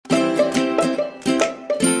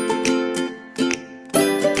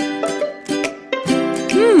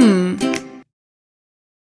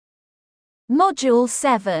Module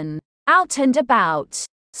 7. Out and About.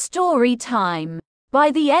 Story time. By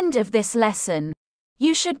the end of this lesson,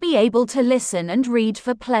 you should be able to listen and read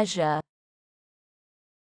for pleasure.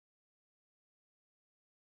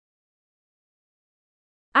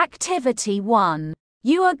 Activity 1.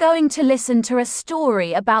 You are going to listen to a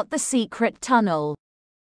story about the secret tunnel.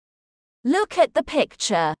 Look at the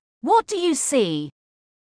picture. What do you see?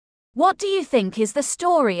 What do you think is the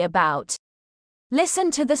story about?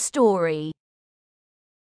 Listen to the story.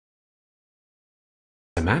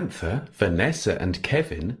 Samantha, Vanessa and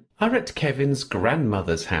Kevin are at Kevin's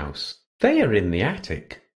grandmother's house. They are in the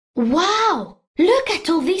attic. Wow! Look at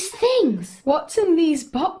all these things! What's in these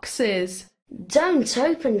boxes? Don't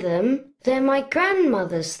open them. They're my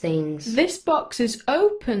grandmother's things. This box is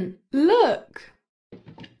open. Look!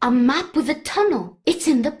 A map with a tunnel. It's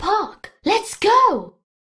in the park. Let's go!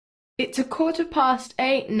 It's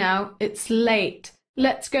 8:15 now. It's late.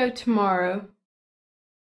 Let's go tomorrow.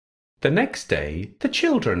 The next day, the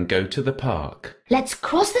children go to the park. Let's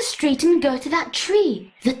cross the street and go to that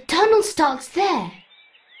tree. The tunnel starts there.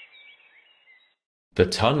 The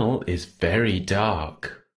tunnel is very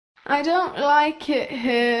dark. I don't like it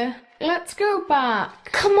here. Let's go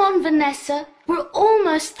back. Come on, Vanessa. We're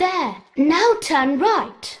almost there. Now turn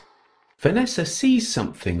right. Vanessa sees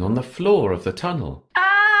something on the floor of the tunnel.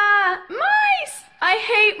 Ah! Mice! I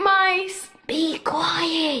hate mice! Be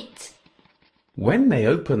quiet. When they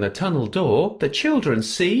open the tunnel door, the children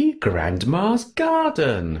see Grandma's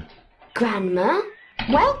garden. Grandma?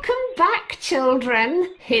 Welcome back,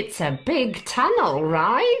 children. It's a big tunnel,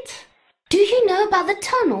 right? Do you know about the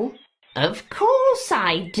tunnel? Of course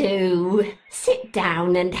I do. Sit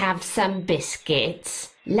down and have some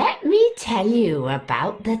biscuits. Let me tell you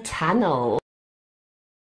about the tunnel.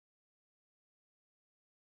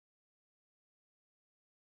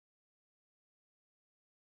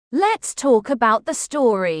 Let's talk about the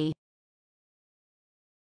story.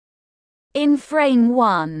 In frame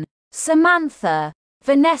 1, Samantha,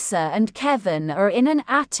 Vanessa and Kevin are in an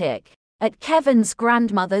attic at Kevin's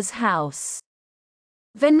grandmother's house.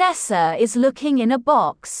 Vanessa is looking in a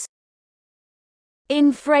box.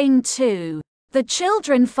 In frame 2, the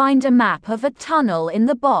children find a map of a tunnel in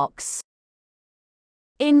the box.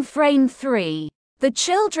 In frame 3, the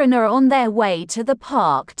children are on their way to the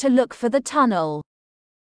park to look for the tunnel.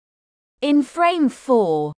 In frame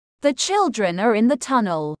 4, the children are in the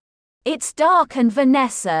tunnel. It's dark and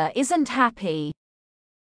Vanessa isn't happy.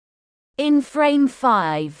 In frame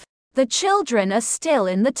 5, the children are still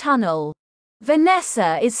in the tunnel.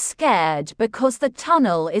 Vanessa is scared because the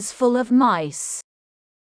tunnel is full of mice.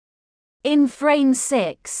 In frame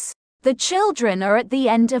 6, the children are at the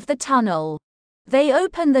end of the tunnel. They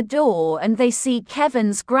open the door and they see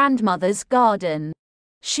Kevin's grandmother's garden.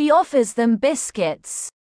 She offers them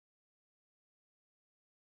biscuits.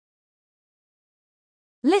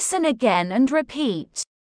 Listen again and repeat.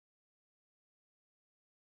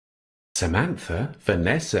 Samantha,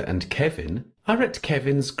 Vanessa and Kevin are at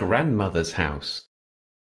Kevin's grandmother's house.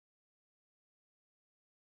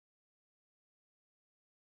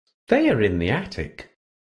 They are in the attic.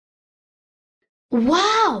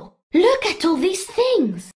 Wow! Look at all these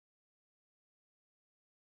things!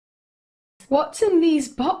 What's in these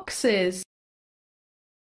boxes?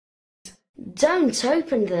 Don't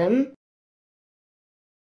open them.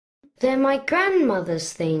 They're my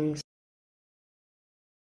grandmother's things.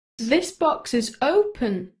 This box is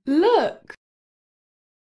open. Look!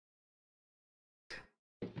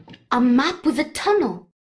 A map with a tunnel.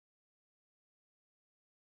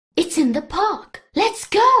 It's in the park. Let's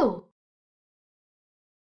go!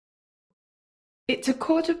 It's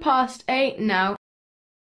 8:15 now.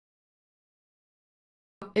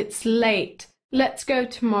 It's late. Let's go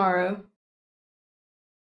tomorrow.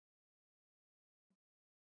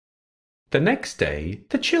 The next day,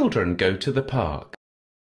 the children go to the park.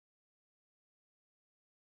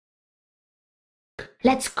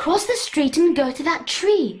 Let's cross the street and go to that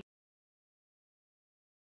tree.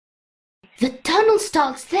 The tunnel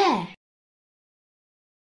starts there.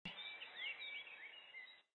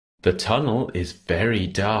 The tunnel is very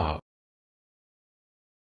dark.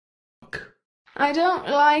 I don't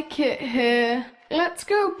like it here. Let's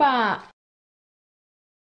go back.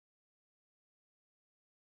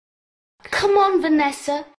 Come on,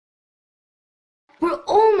 Vanessa. We're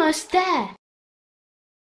almost there.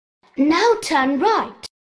 Now turn right.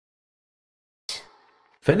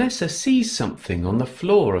 Vanessa sees something on the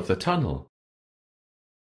floor of the tunnel.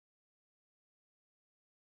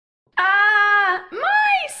 Ah!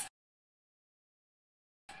 Mice!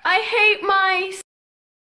 I hate mice!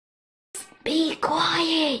 Be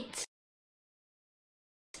quiet.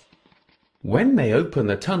 When they open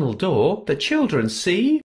the tunnel door, the children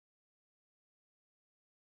see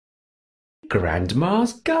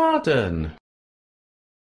Grandma's garden.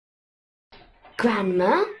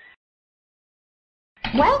 Grandma?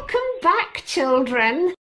 Welcome back,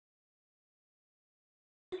 children.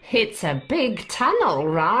 It's a big tunnel,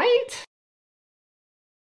 right?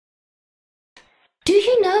 Do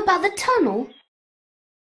you know about the tunnel?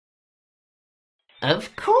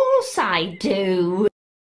 Of course I do.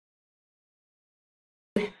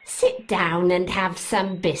 Sit down and have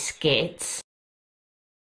some biscuits.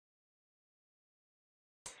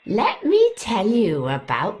 Let me tell you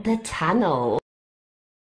about the tunnel.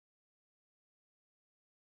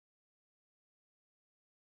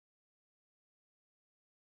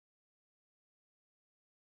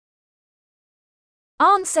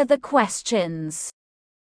 Answer the questions.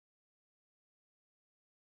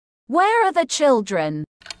 Where are the children?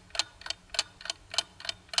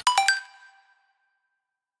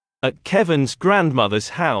 At Kevin's grandmother's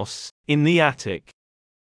house, in the attic.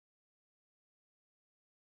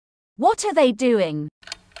 What are they doing?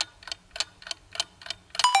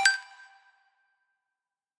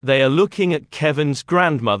 They are looking at Kevin's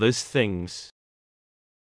grandmother's things.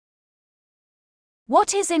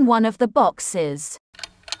 What is in one of the boxes?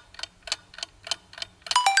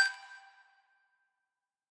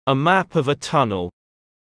 A map of a tunnel.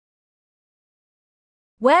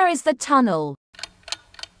 Where is the tunnel?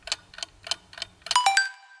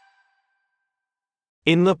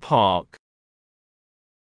 In the park.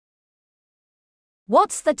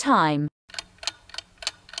 What's the time?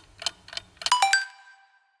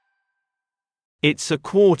 It's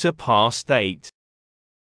 8:15.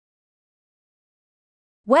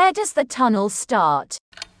 Where does the tunnel start?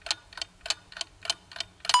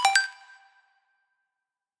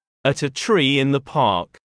 At a tree in the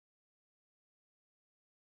park.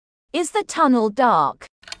 Is the tunnel dark?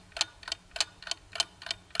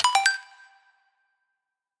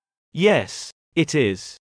 Yes, it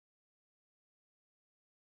is.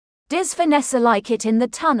 Does Vanessa like it in the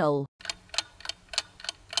tunnel?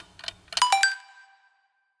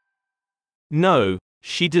 No,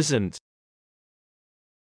 she doesn't.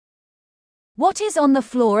 What is on the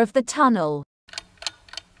floor of the tunnel?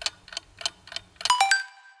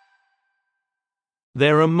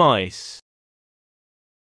 There are mice.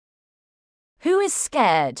 Who is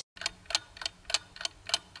scared?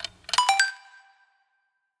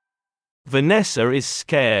 Vanessa is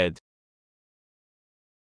scared.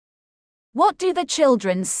 What do the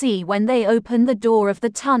children see when they open the door of the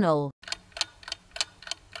tunnel?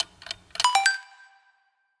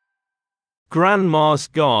 Grandma's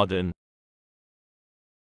garden.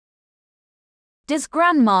 Does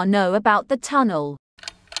Grandma know about the tunnel?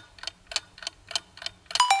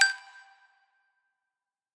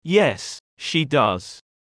 Yes, she does.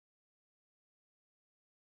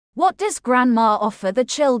 What does Grandma offer the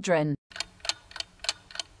children?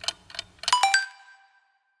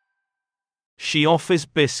 She offers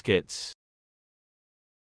biscuits.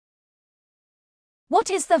 What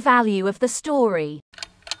is the value of the story?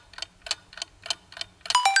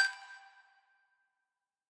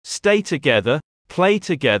 Stay together, play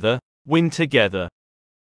together, win together.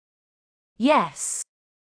 Yes.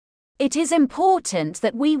 It is important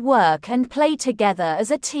that we work and play together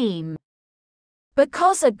as a team.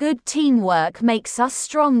 Because a good teamwork makes us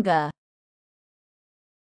stronger.